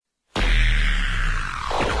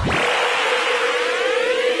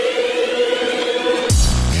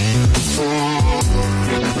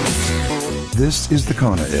This is the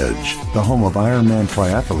Kona Edge, the home of Ironman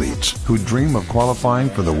triathletes who dream of qualifying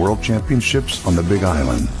for the World Championships on the Big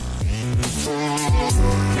Island.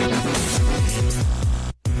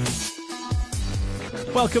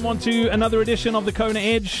 Welcome on to another edition of the Kona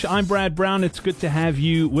Edge. I'm Brad Brown. It's good to have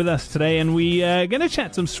you with us today, and we're going to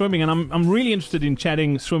chat some swimming, and I'm really interested in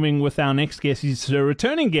chatting swimming with our next guest. He's a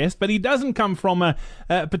returning guest, but he doesn't come from a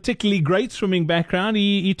particularly great swimming background.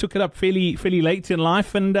 He took it up fairly late in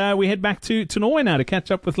life, and we head back to Norway now to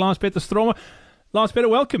catch up with Lars Petter Stromer. Lars Petter,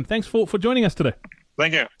 welcome. Thanks for joining us today.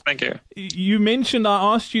 Thank you. You mentioned,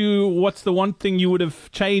 I asked you what's the one thing you would have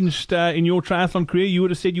changed in your triathlon career. You would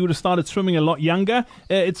have said you would have started swimming a lot younger.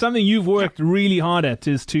 It's something you've worked really hard at,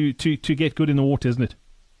 is to get good in the water, isn't it?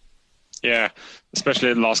 Yeah,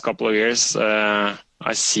 especially the last couple of years. I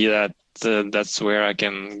see that that's where I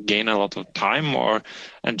can gain a lot of time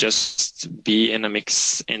and just be in a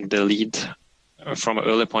mix in the lead from an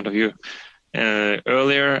early point of view.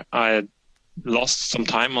 Earlier, I lost some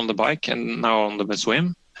time on the bike and now on the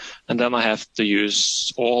swim, and then I have to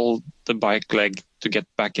use all the bike leg to get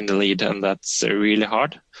back in the lead, and that's really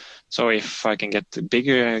hard. So if I can get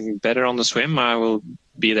bigger and better on the swim, I will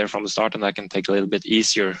be there from the start, and I can take a little bit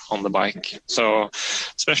easier on the bike. So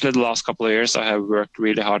especially the last couple of years, I have worked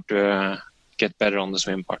really hard to get better on the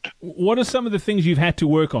swim part. What are some of the things you've had to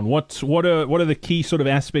work on? What are the key sort of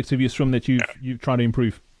aspects of your swim that you've tried to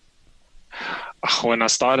improve? When I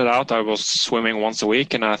started out, I was swimming once a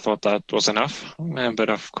week, and I thought that was enough. But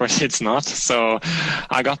of course, it's not. So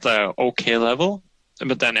I got the okay level,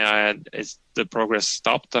 but then the progress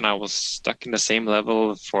stopped, and I was stuck in the same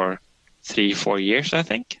level for 3-4 years, I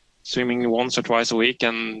think, swimming once or twice a week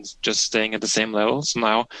and just staying at the same level. So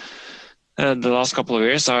now, the last couple of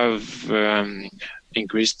years, I've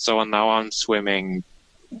increased. So now I'm swimming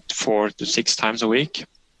 4 to 6 times a week,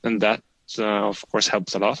 and that, of course,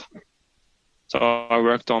 helps a lot. So I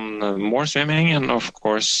worked on more swimming, and of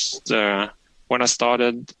course, when I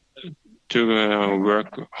started to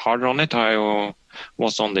work harder on it, I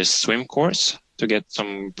was on this swim course to get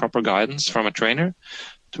some proper guidance from a trainer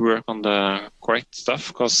to work on the correct stuff,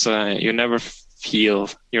 because you never feel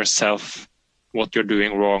yourself what you're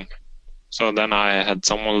doing wrong. So then I had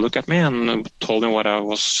someone look at me and told me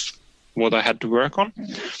what I had to work on,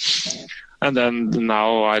 and then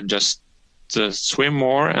now I just swim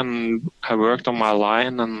more, and I worked on my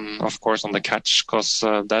line and of course on the catch, because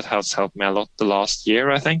that has helped me a lot the last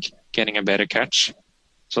year, I think, getting a better catch.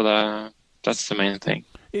 So that's the main thing.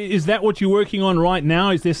 Is that what you're working on right now?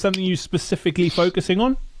 Is there something you're specifically focusing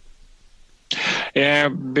on? Yeah,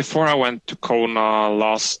 before I went to Kona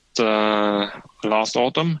last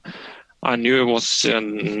autumn, I knew it was a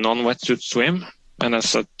non-wetsuit swim. And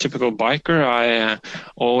as a typical biker, I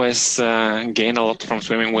always gain a lot from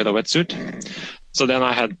swimming with a wetsuit. So then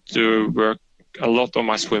I had to work a lot on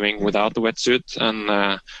my swimming without the wetsuit. And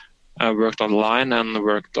I worked on the line and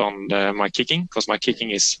worked on my kicking, because my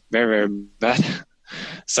kicking is very, very bad.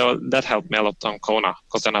 So that helped me a lot on Kona,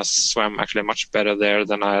 because then I swam actually much better there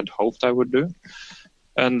than I had hoped I would do.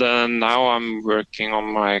 And now I'm working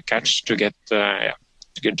on my catch to get better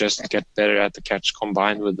at the catch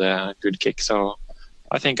combined with a good kick. So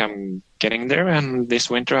I think I'm getting there, and this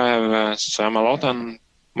winter I have swam a lot, and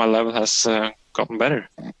my level has gotten better.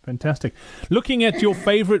 Fantastic. Looking at your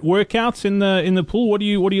favorite workouts in the pool, what do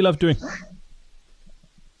you love doing?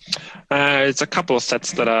 It's a couple of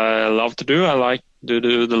sets that I love to do. I like to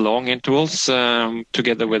do the long intervals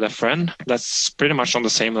together with a friend. That's pretty much on the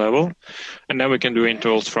same level, and then we can do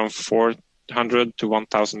intervals from 400 to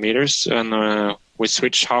 1,000 meters, and we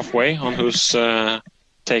switch halfway on who's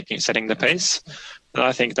setting the pace. And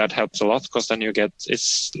I think that helps a lot, because then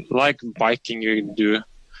it's like biking, you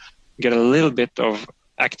get a little bit of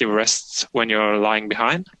active rests when you're lying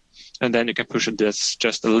behind, and then you can push it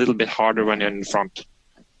just a little bit harder when you're in front.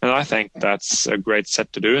 And I think that's a great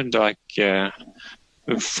set to do, and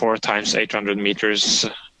 4 times 800 meters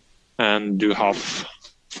and do half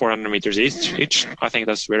 400 meters each. I think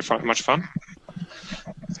that's very much fun.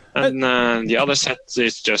 And the other set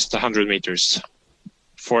is just 100 meters.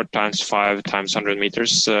 4 times 5 times 100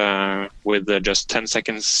 meters with just 10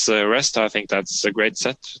 seconds rest. I think that's a great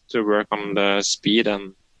set to work on the speed,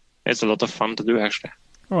 and it's a lot of fun to do, actually.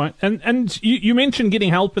 All right. And you mentioned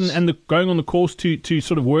getting help and going on the course to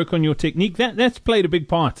sort of work on your technique. That's played a big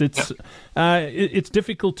part. It's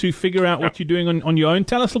difficult to figure out what you're doing on your own.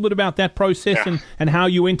 Tell us a little bit about that process and how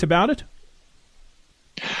you went about it.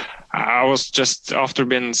 I was just, after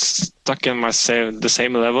being stuck in the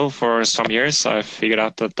same level for some years, I figured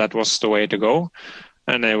out that was the way to go.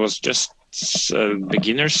 And it was just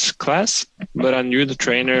beginner's class, but I knew the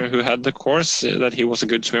trainer who had the course that he was a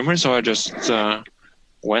good swimmer, so I just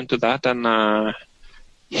went to that, and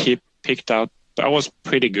he picked out. I was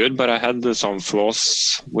pretty good, but I had some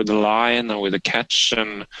flaws with the line and with the catch,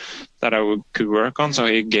 and that I could work on. So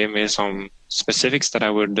he gave me some specifics that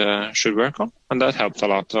I should work on, and that helped a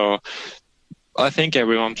lot. So I think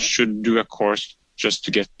everyone should do a course just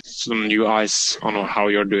to get some new eyes on how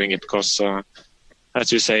you're doing it, because as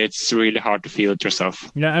you say, it's really hard to feel it yourself.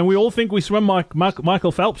 Yeah, and we all think we swim like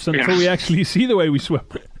Michael Phelps until we actually see the way we swim.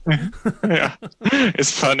 Yeah,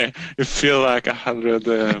 it's funny. You feel like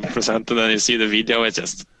 100%, and then you see the video. It's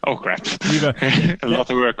just, oh crap, a lot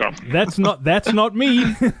of work on. That's not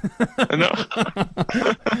me. No.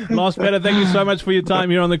 Lars Petter, thank you so much for your time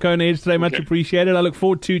here on the Kona Edge today. Much appreciated. I look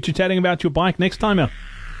forward to chatting about your bike next time out.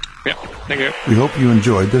 Yeah, thank you. We hope you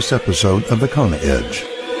enjoyed this episode of the Kona Edge.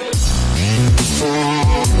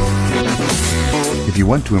 If you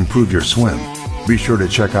want to improve your swim, be sure to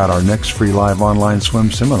check out our next free live online swim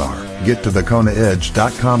seminar. Get to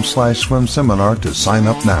thekonaedge.com/swim seminar to sign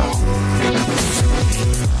up now.